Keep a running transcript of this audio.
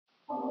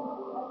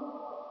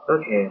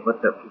Okay,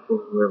 what's up,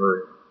 people? Whoever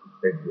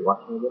is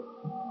watching this.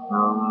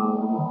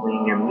 I'm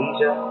playing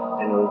Amnesia,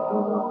 and I was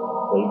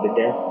playing to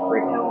death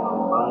right now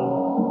online,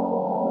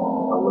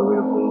 all over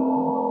the place.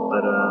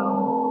 But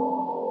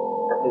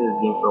I've played this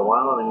game for a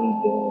while, and I need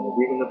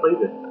reason to play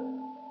this.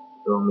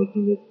 So I'm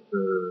making this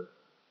for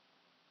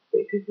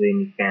basically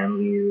any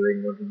family or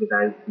any of the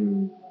guys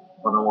who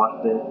want to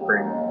watch this,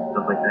 friends,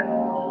 stuff like that.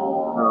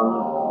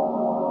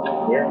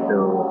 Yeah. So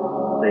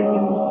playing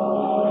in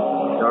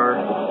dark.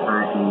 It's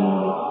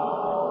currently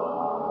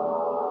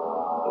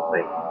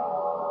like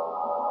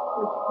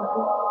it's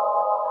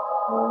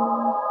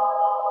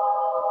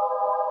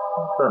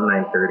about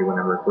 9:30 when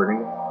I'm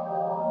recording,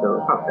 so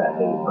it's not that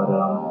late. But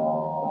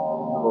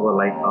all the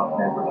lights off,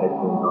 and my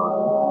headphones on.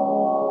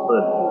 So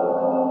let's do it.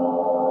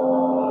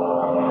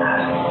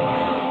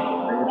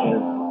 I'm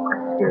just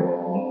quite scared of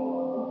me.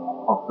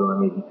 Also, I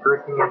may be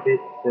cursing a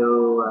bit, so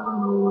I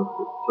don't know if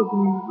it's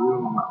children in the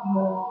room. I'm not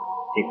gonna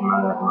take them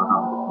out. I don't know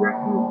how I'm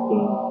reacting to this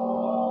game.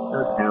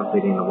 I haven't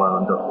played it in a while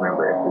and don't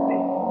remember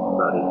everything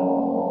about it.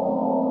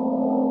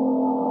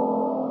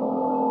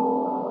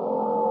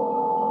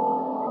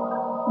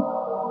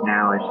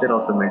 Now, I should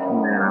also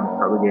mention that I'm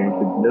probably getting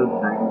to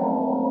load time.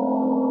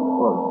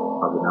 Well,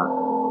 probably not.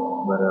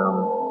 But, I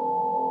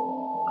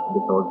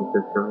guess I'll just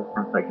do service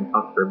time so I can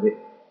talk for a bit.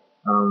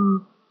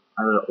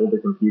 I have an older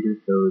computer,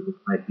 so this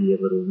might be a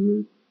little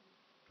weird.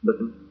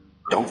 Listen.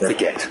 Don't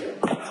forget,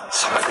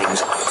 some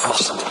things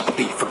mustn't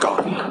be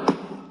forgotten.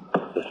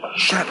 The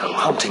shadow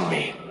hunting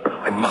me.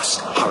 I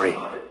must hurry.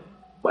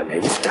 My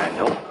name is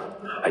Daniel.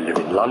 I live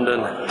in London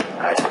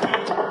at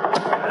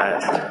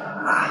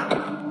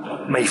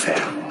Mayfair.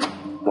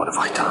 What have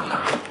I done?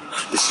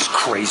 This is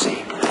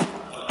crazy.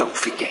 Don't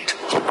forget.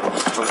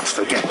 Don't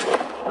forget.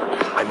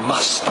 I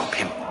must stop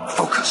him.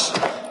 Focus.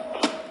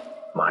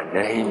 My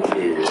name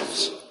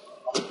is...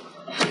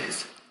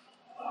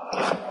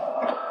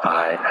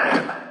 I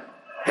am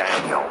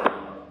Daniel.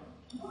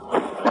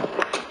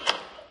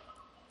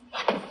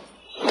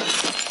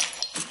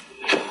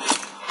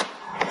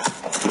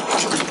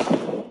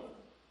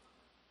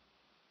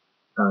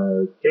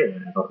 Okay,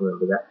 I don't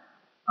remember that.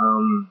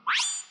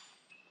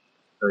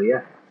 So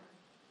yeah.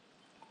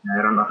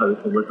 I don't know how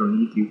this will look on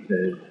YouTube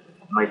because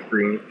my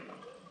screen is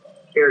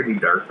fairly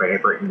dark, but I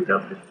brightened it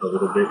up just a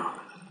little bit.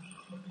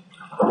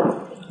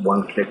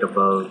 One click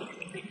above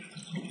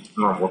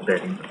normal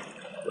settings.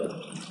 So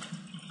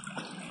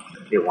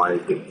they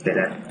wanted to set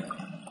that.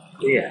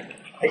 So yeah,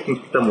 I can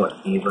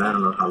somewhat see, but I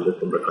don't know how this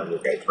will look on you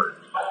guys first.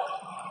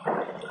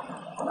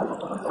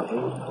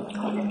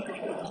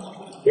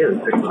 Yeah,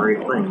 this is already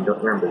playing,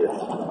 don't remember this.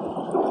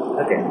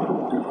 Okay.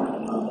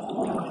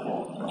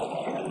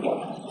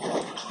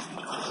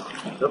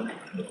 Oh,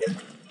 okay.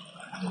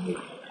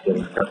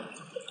 Getting stuff.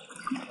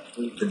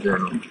 Here's the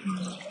journal.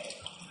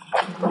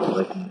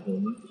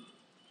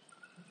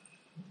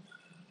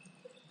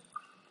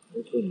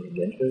 Okay,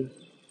 adventures.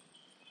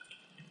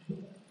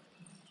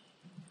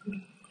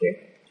 Okay.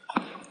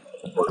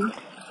 Order.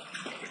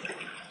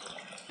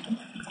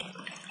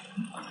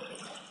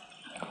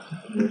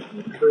 There's a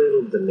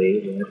little delay.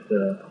 That's a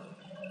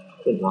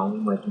bit long.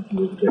 My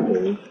computer's a bit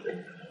old.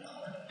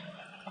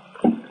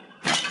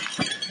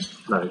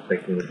 Not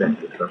expecting the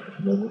best of stuff at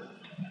the moment.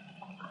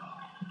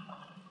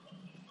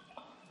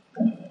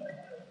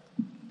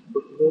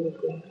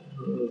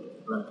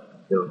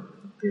 So,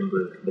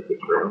 remember the big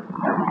trail.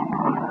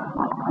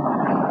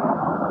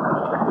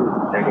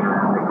 Tagging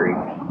around the great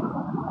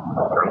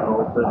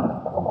stronghold.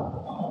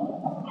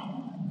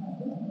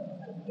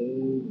 Okay,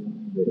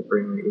 get a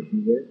frame rate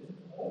issue here.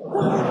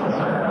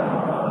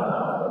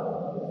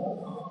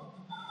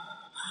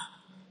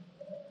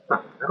 I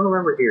don't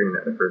remember hearing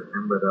that the first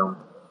time, but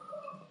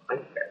I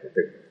think that's a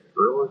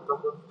girl or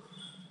something.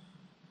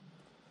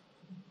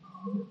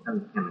 I'm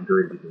kind of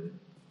dirty to me.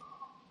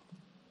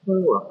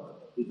 Oh well,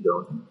 keep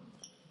going.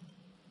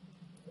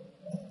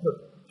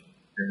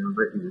 I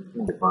remember he was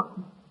finger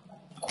boxing.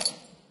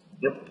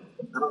 Yep,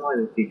 I don't know why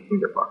they speak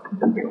finger boxing,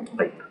 because they don't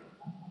type.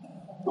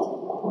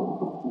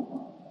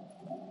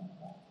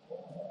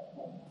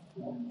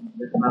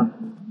 This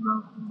mountain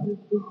is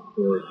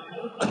good.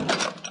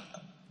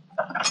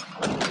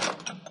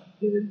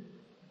 Did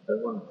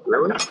someone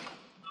throw it?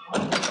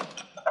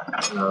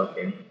 Oh,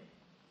 okay.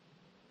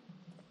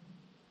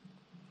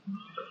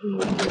 It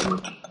wasn't very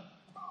much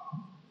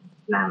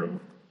slamming.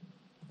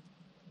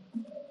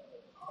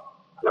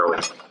 Throw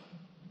it.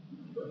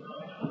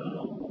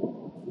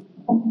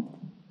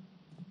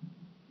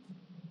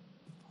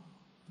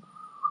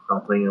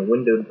 I'm playing a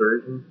windowed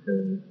version, so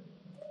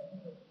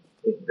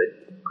if the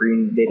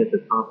green bit at the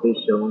top is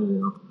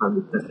showing, I'll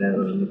probably set that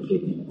on the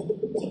mistake.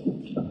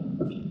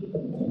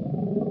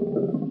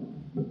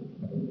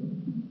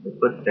 The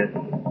footsteps,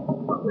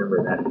 I'll remember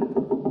that.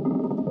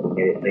 I'll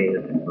get it later,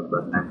 that's the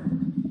first time.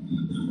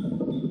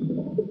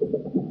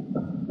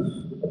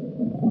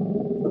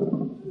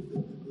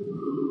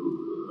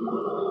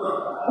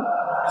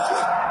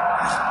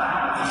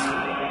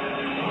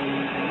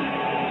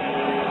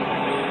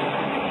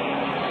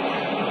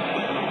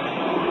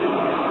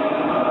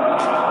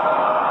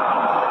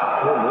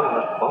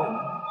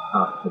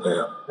 put that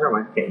up. Never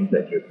mind, can't use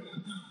that joke.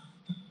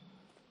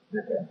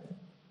 Okay.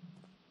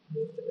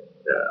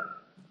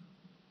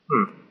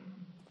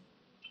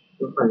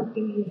 So far, this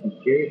game is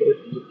very close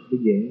to the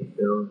beginning,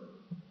 so I'm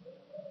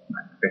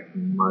not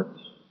expecting much.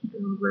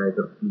 Whenever I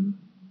don't see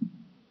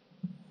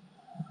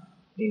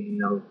anything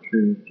else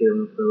true to him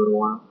for a little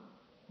while.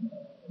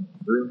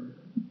 Room.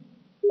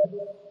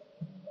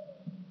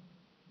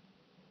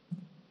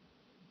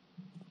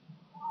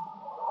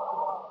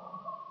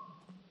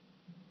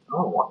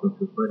 Oh, walking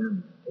through foot in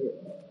the stairs.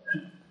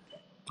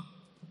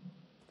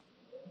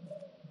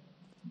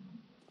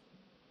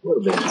 A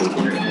little bit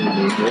shaky right now,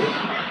 maybe.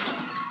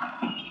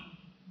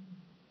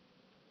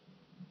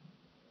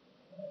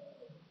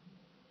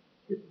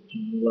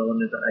 Low in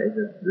his eyes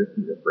as this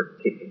is a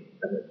breathtaking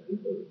set of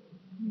people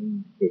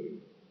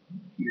communicating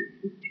here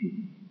with two.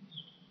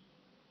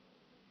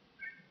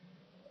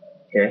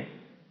 Okay.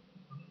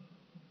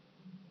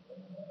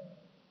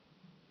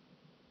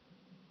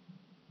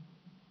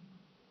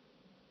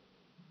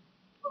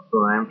 Also,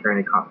 I am trying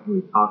to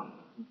constantly talk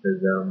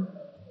because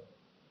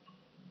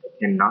I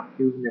cannot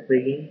do in the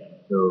play game,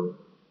 so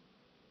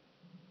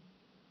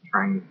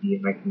trying to see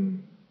if I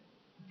can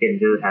get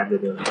into the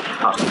habit of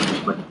talking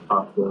as much as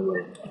possible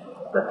when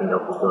nothing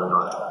else is going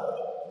on.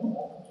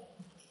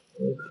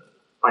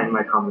 Find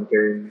my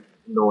commentary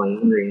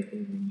annoying or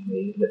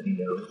anything, let me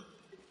know.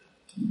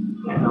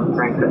 And I'm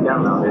trying to cut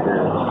down on it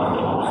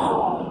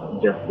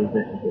just as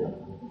necessary.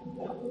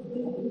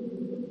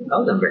 That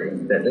wasn't very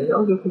exciting.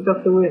 I'll just pick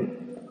up the win.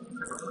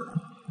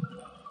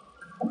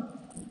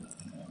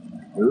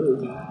 Ooh,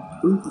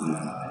 spooky.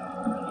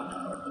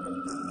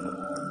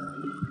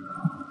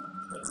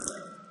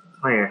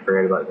 Oh yeah, I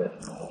forgot about that.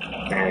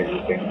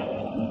 Magic.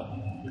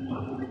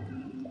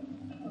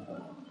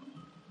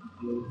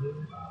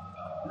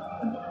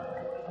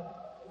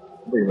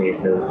 We made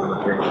those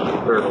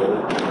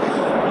turtles.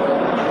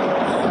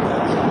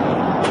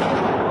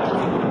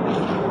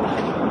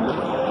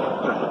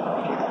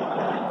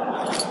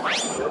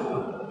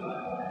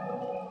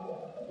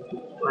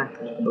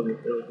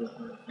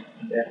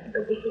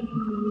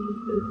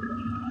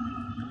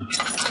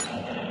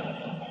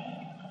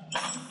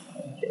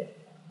 Okay.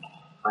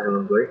 I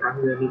remember I'm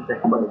gonna need that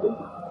quite a bit.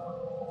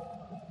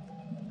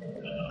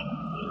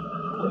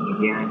 But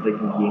again, I played the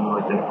game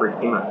like the first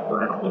game out, so I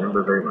don't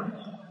remember very much.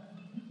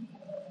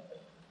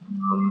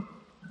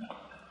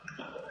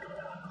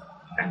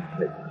 Kind of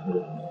like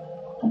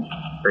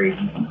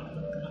crazy.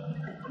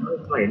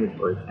 Where's my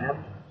inventory tab?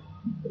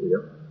 There we go.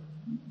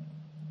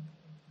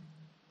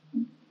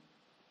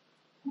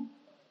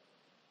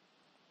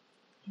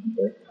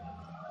 Okay.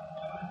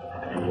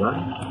 And run.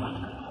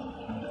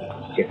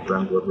 Just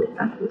run a little bit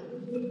faster.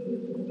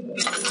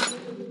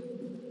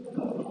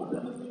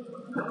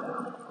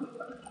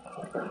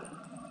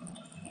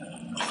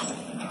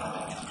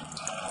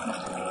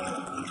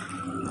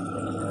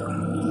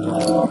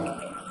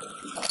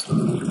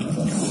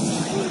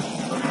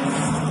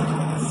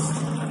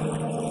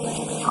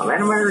 Oh man,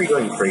 am I already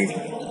going crazy? I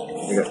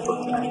got so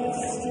fast.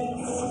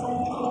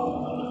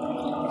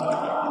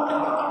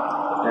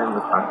 And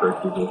the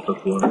cockroaches are so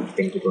cool and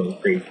things are going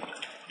crazy.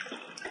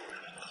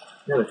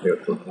 Never feel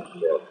so fast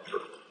about.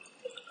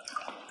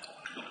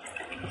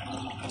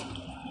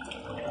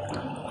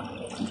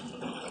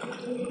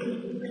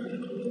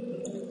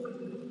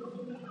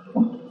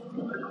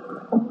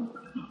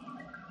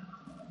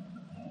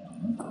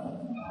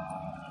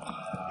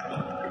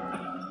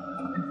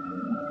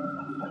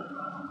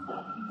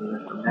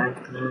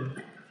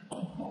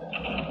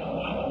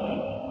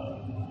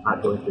 Not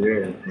going through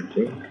there, I think.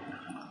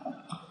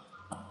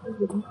 Is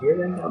it in here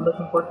then? I'm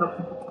looking for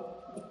something.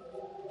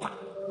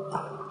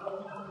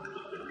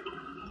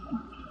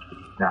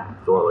 Nah,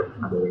 doorway.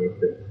 I'm going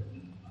into it.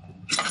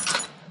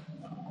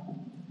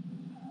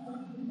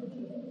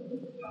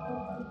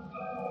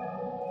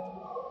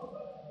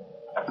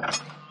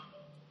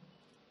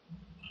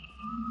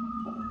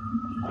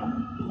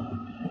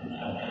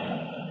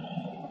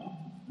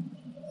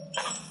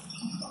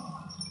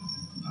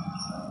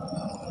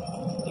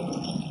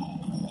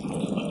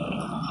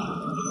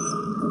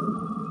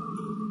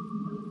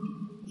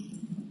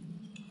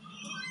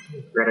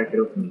 Glad I could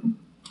open it.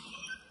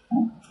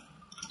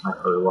 I've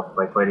probably walked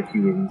by quite a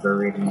few of these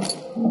already.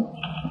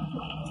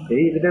 Did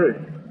he even do it?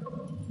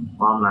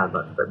 Well, I'm not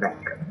about to start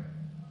backtracking.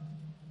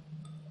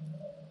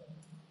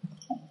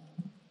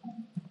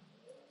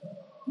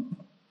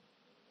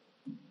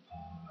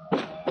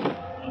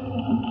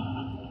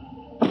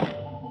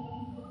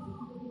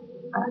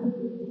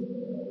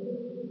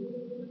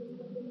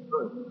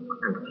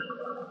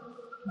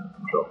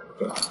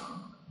 Okay.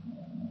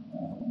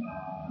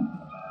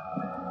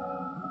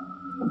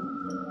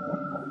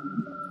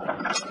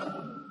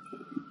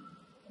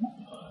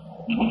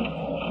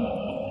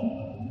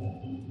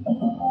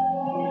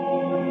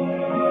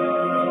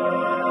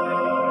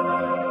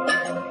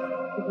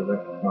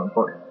 More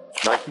important.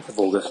 19th of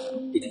August,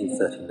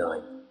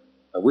 1839.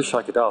 I wish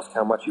I could ask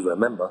how much you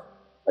remember.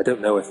 I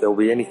don't know if there will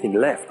be anything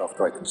left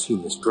after I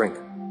consume this drink.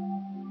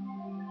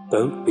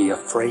 Don't be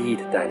afraid,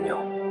 Daniel.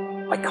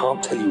 I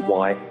can't tell you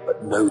why,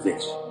 but know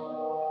this.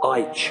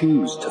 I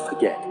choose to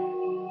forget.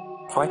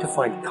 Try to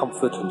find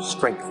comfort and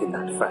strength in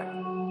that fact.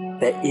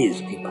 There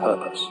is a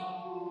purpose.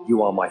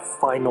 You are my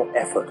final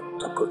effort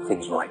to put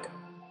things right.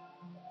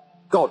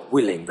 God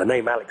willing, the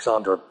name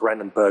Alexander of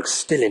Brandenburg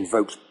still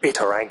invokes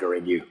bitter anger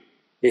in you.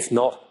 If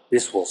not,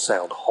 this will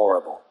sound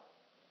horrible.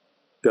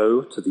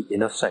 Go to the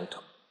inner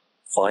sanctum,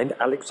 find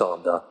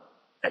Alexander,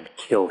 and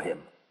kill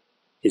him.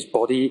 His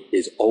body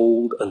is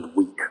old and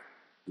weak,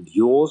 and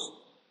yours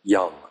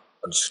young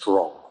and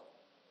strong.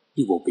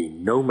 He will be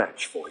no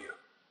match for you.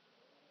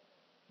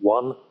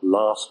 One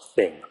last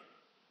thing.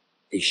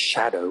 A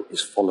shadow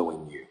is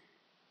following you.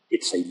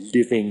 It's a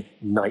living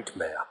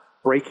nightmare,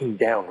 breaking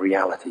down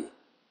reality.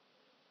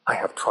 I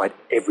have tried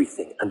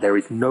everything, and there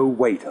is no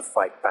way to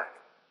fight back.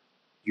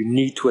 You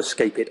need to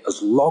escape it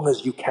as long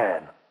as you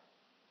can.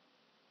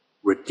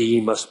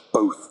 Redeem us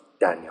both,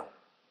 Daniel.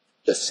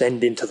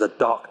 Descend into the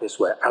darkness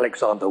where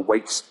Alexander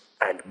waits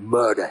and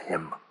murder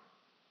him.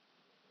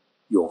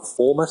 Your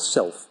former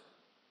self,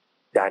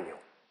 Daniel.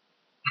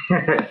 I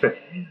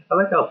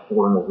like how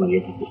formal he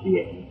is at the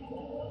end.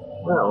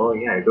 Well,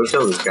 yeah, go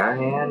tell this guy,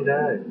 and,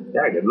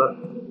 yeah, good luck.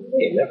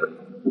 Hey, never.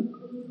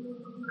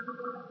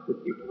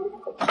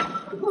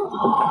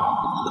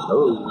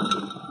 Oh.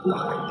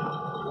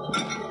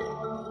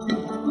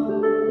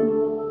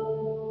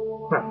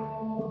 Huh.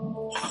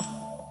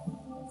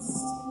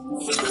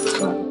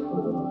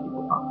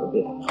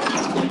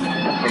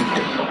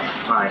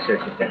 I should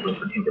have that room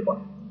for Tinkerbell.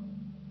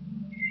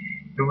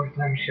 Door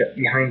slammed shut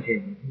behind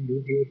him. He knew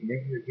he would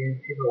never again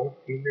see the old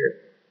theater.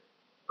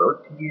 Brought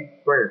to you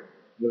square.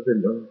 Was a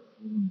known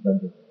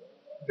dungeon.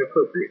 It's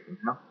appropriate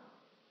somehow.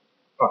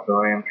 Also,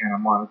 I am kind of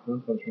monotone,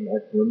 so I'm trying to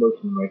add some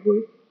emotion in my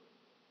voice.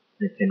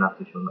 And I tend not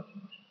to show much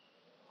emotion.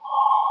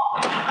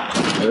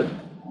 Good.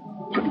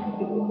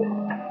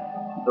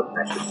 So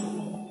precious.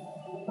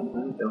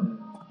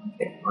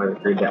 Okay, I'll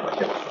just read that like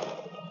that.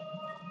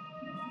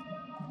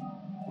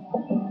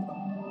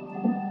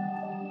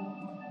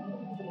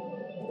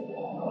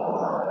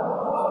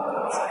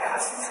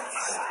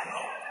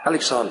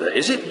 Alexander,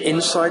 is it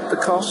inside the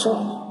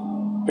castle?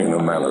 In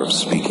a manner of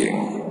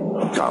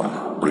speaking.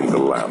 Come, bring the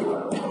lamp.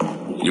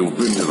 You've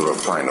been to the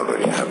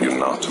refinery, have you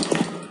not?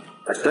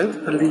 I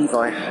don't believe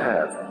I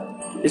have.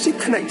 Is it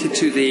connected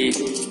to the...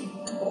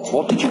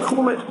 what did you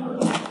call it?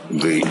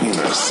 The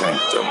inner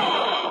sanctum.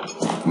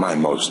 My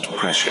most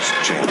precious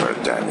chamber,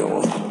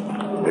 Daniel.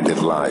 And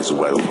it lies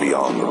well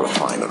beyond the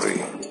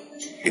refinery.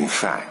 In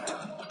fact,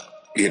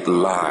 it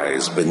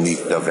lies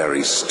beneath the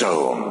very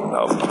stone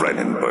of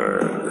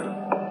Brandenburg.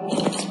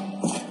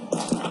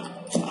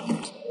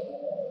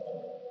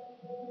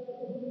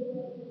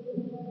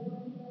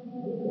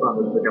 Well,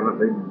 looks like I'm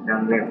been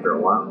down there for a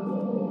while.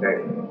 Okay,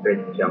 good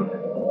jump.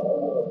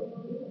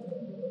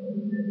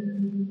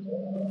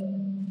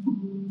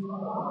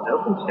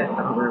 Open chest, I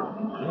don't know.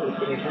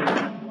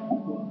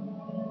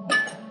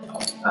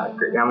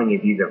 Great. How many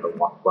of you ever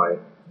walked by?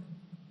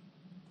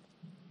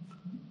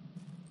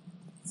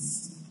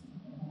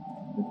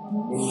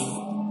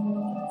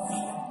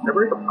 I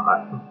break a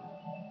pot.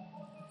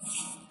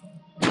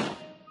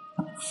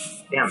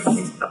 Damn, I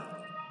think so.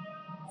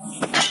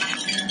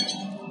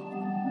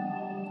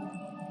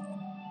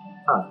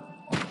 Huh.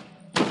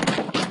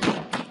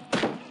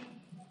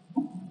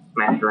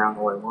 Smash around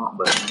all I want,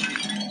 but...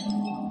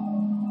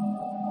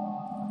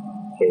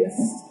 Okay.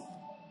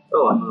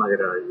 Oh, I'm not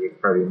gonna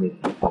probably make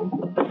points in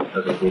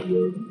other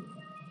videos.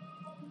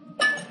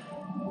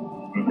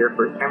 And your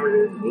first time with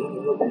this game,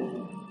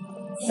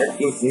 that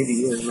seems new to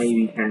you and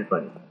maybe kind of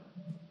funny.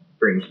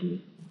 Strange to me.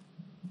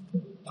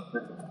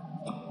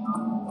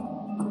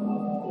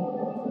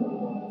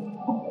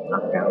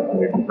 Not down,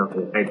 there's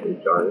something type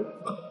of charge.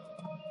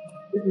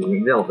 This is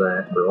Zelda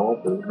after all,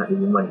 so it's not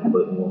even money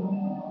split anymore.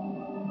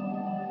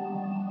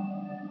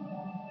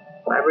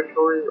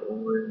 Laboratory or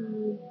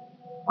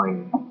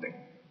mining thing?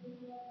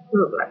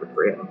 Oh,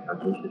 laboratory,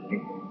 that's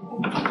interesting.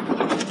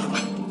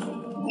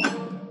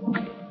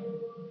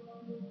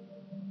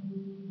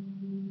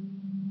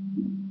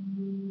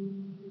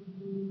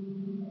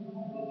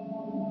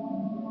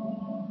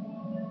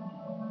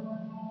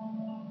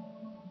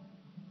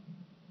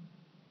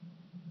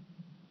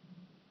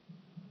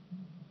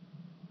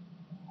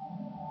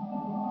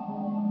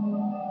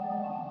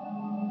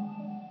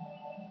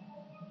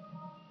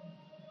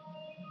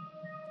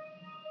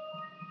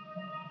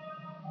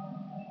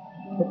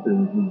 This is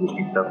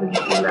music stuff is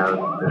too loud.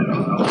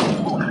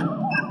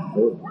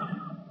 Oh.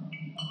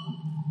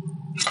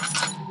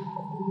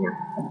 Yeah.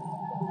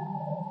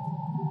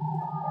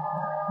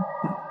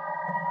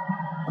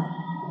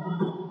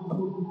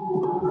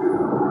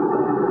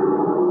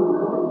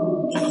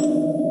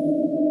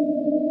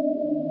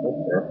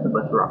 That's the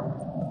best rock.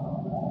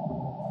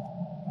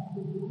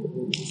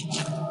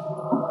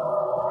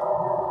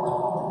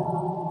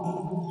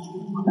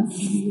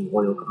 Using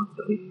oil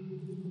constantly.